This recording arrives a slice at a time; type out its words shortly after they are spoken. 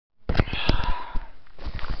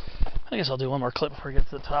I guess I'll do one more clip before we get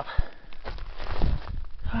to the top.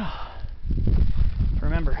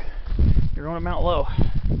 Remember, you're going to Mount Lowe.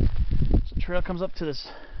 So the trail comes up to this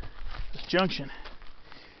junction.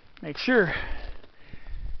 Make sure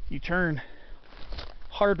you turn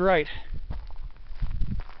hard right,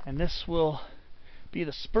 and this will be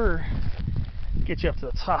the spur to get you up to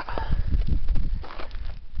the top.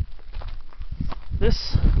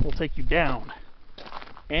 This will take you down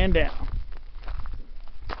and down.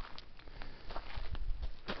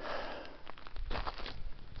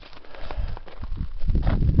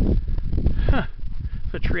 Huh.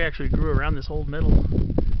 The tree actually grew around this old metal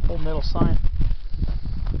sign.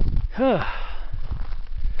 Huh.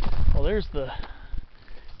 Well, there's the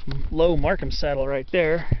Lowe Markham saddle right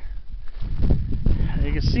there. And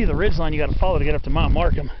you can see the ridgeline you got to follow to get up to Mount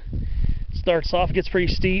Markham. It starts off, gets pretty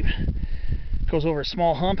steep, goes over a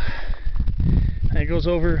small hump, and it goes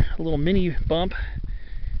over a little mini bump,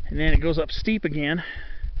 and then it goes up steep again,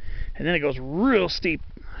 and then it goes real steep,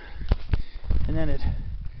 and then it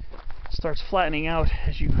starts flattening out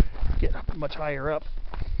as you get much higher up,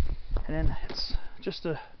 and then it's just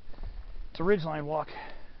a ridgeline walk.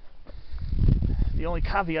 The only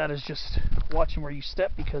caveat is just watching where you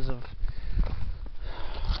step because of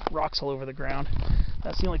rocks all over the ground.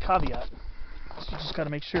 That's the only caveat. So you just got to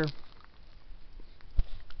make sure.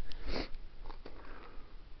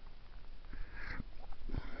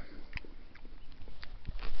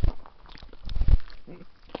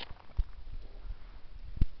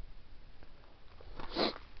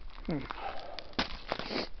 I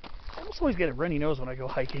almost always get a runny nose when I go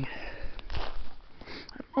hiking.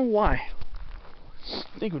 I don't know why.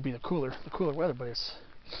 I think it would be the cooler weather, but it's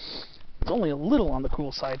only a little on the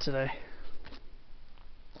cool side today.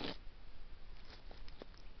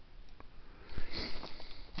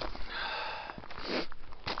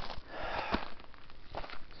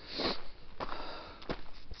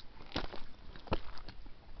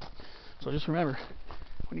 So just remember,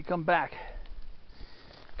 when you come back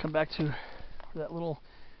to where that little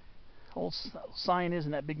old sign is,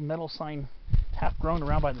 and that big metal sign half grown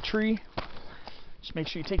around by the tree. Just make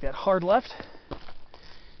sure you take that hard left.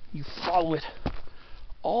 You follow it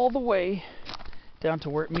all the way down to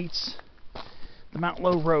where it meets the Mount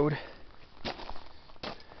Lowe Road,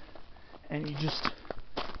 and you just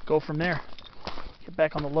go from there. Get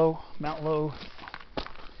back on the Mount Lowe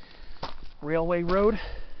Railway Road,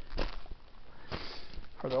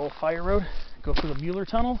 or the old fire road. Go through the Mueller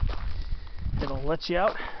Tunnel. It'll let you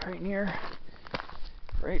out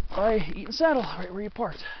right by Eaton Saddle, right where you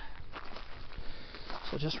parked.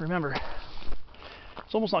 So just remember,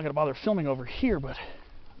 it's almost not going to bother filming over here, but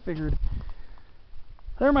I figured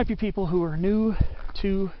there might be people who are new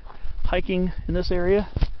to hiking in this area.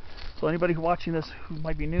 So anybody watching this who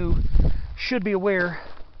might be new should be aware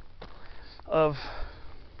of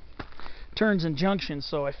turns and junctions.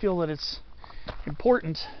 So I feel that it's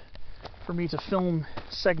important for me to film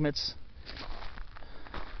segments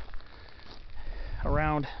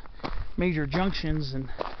around major junctions and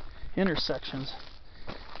intersections,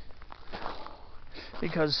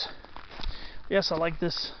 because yes, I like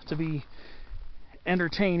this to be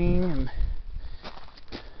entertaining and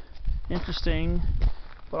interesting,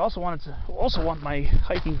 but I also want my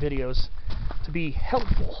hiking videos to be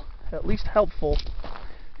helpful, at least helpful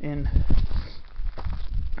in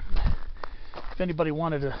if anybody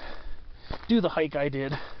wanted to do the hike I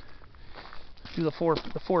did, do the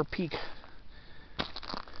four peak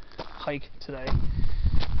hike today,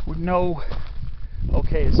 would know,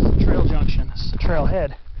 okay, this is a trail junction, this is a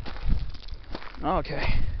trailhead. Okay,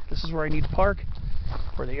 this is where I need to park,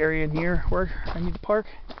 or the area near where I need to park.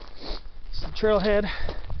 This is the trailhead,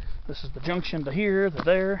 this is the junction to here, to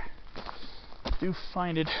there. I do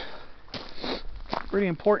find it pretty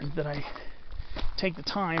important that I take the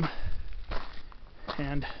time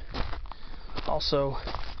and also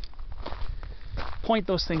point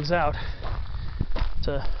those things out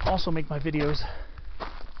to also make my videos,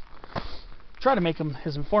 try to make them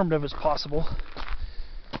as informative as possible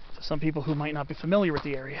to some people who might not be familiar with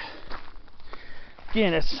the area.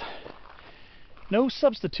 Again, it's no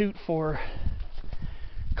substitute for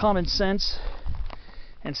common sense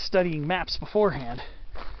and studying maps beforehand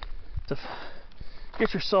to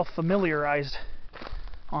get yourself familiarized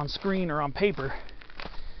on screen or on paper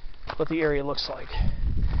what the area looks like.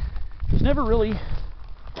 There's never really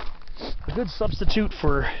a good substitute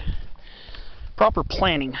for proper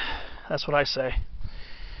planning. That's what I say.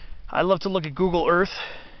 I love to look at Google Earth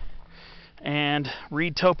and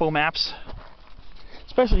read topo maps,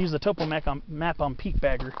 especially use the topo map on Peak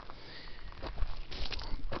Bagger,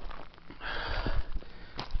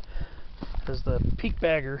 because the Peak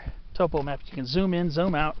Bagger topo map. You can zoom in,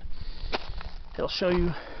 zoom out. It'll show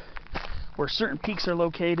you where certain peaks are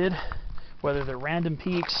located, whether they're random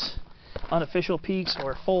peaks, unofficial peaks,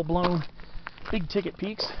 or full-blown big ticket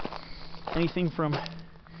peaks. Anything from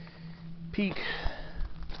peak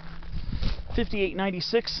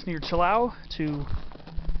 5896 near Lowe to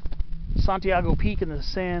Santiago Peak in the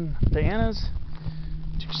San Dianas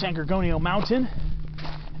to San Gorgonio Mountain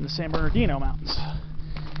in the San Bernardino Mountains.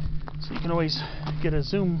 So you can always get a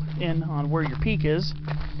zoom in on where your peak is.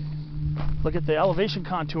 Look at the elevation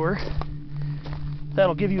contour.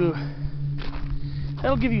 That'll give you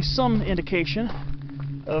some indication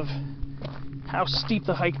of how steep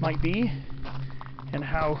the hike might be and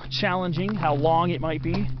how challenging, how long it might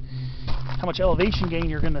be, how much elevation gain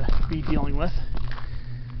you're going to be dealing with.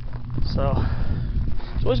 So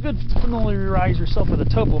it's always good to familiarize yourself with a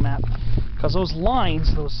topo map, because those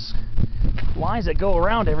lines that go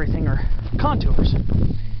around everything are contours.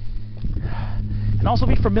 And also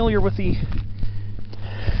be familiar with the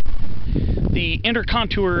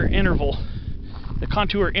intercontour interval. The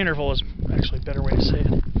contour interval is actually a better way to say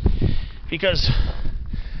it, because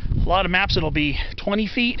a lot of maps it'll be 20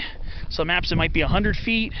 feet, some maps it might be 100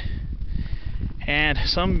 feet, and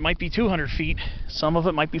some might be 200 feet, some of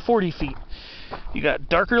it might be 40 feet. You got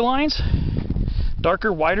darker lines,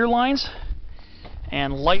 wider lines,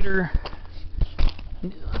 and lighter,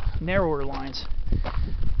 narrower lines.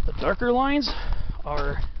 The darker lines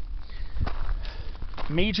are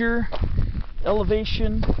major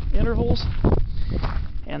elevation intervals,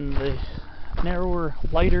 and the narrower,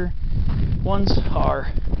 lighter ones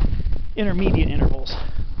are intermediate intervals.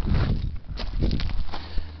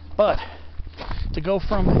 But to go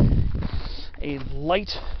from a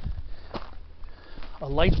light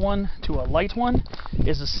one to a light one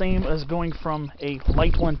is the same as going from a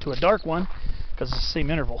light one to a dark one, because it's the same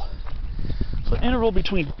interval. So the interval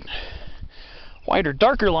between wider,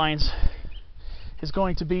 darker lines is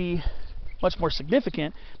going to be much more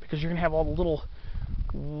significant, because you're going to have all the little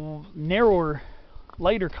narrower,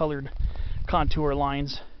 lighter colored contour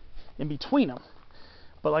lines in between them.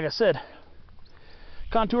 But like I said,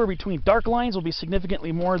 contour between dark lines will be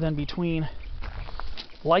significantly more than between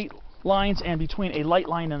light lines and between a light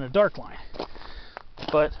line and a dark line.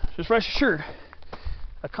 But just rest assured,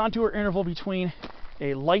 a contour interval between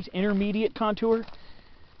a light intermediate contour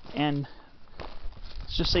and,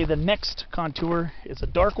 let's just say, the next contour is a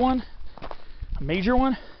dark one, a major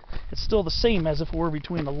one, it's still the same as if it were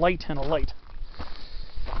between a light and a light.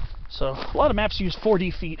 So a lot of maps use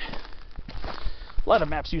 40 feet. A lot of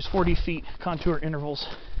maps use 40 feet contour intervals.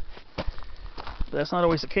 But that's not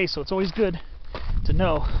always the case, so it's always good to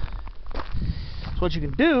know. So what you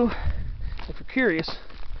can do, if you're curious,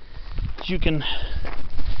 is you can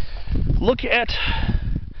look at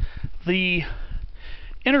the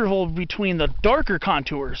interval between the darker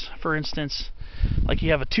contours. For instance, like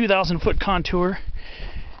you have a 2,000 foot contour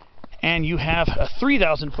and you have a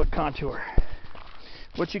 3,000 foot contour.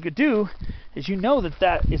 What you could do is, you know that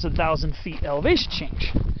that is 1,000 feet elevation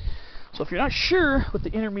change. So if you're not sure what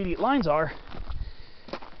the intermediate lines are,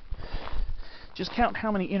 just count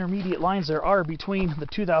how many intermediate lines there are between the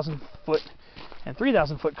 2,000 foot and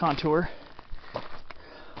 3,000 foot contour.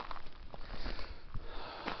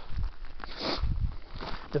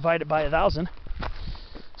 Divide it by 1,000.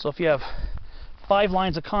 So if you have 5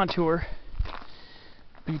 lines of contour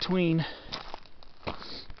between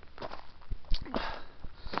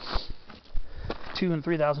 2,000 and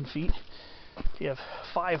 3,000 feet, if you have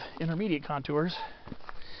 5 intermediate contours,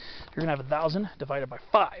 you're going to have 1,000 divided by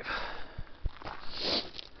 5.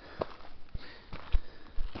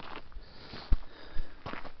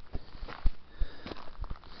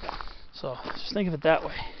 So just think of it that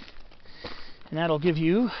way. And that'll give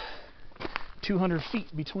you 200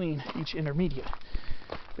 feet between each intermediate.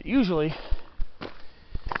 But usually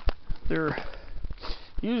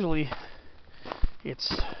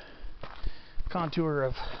it's contour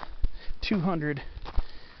of 200,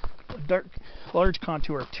 a large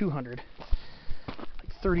contour of 200, like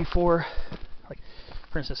 34, like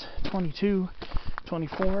for instance 22,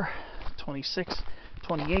 24, 26,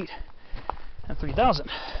 28, and 3,000.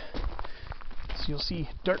 So you'll see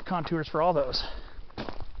dark contours for all those.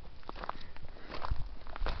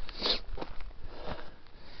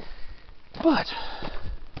 But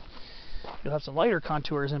you'll have some lighter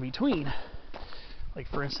contours in between, like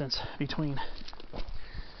for instance between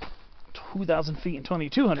 2,000 feet and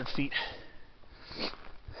 2,200 feet,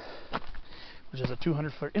 which is a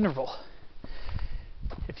 200 foot interval.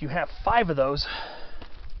 If you have 5 of those,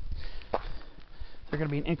 they're going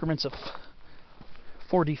to be in increments of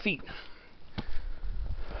 40 feet.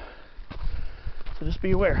 So just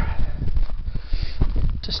be aware.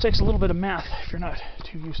 Just takes a little bit of math if you're not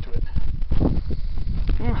too used to it.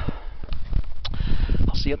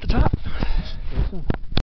 I'll see you at the top.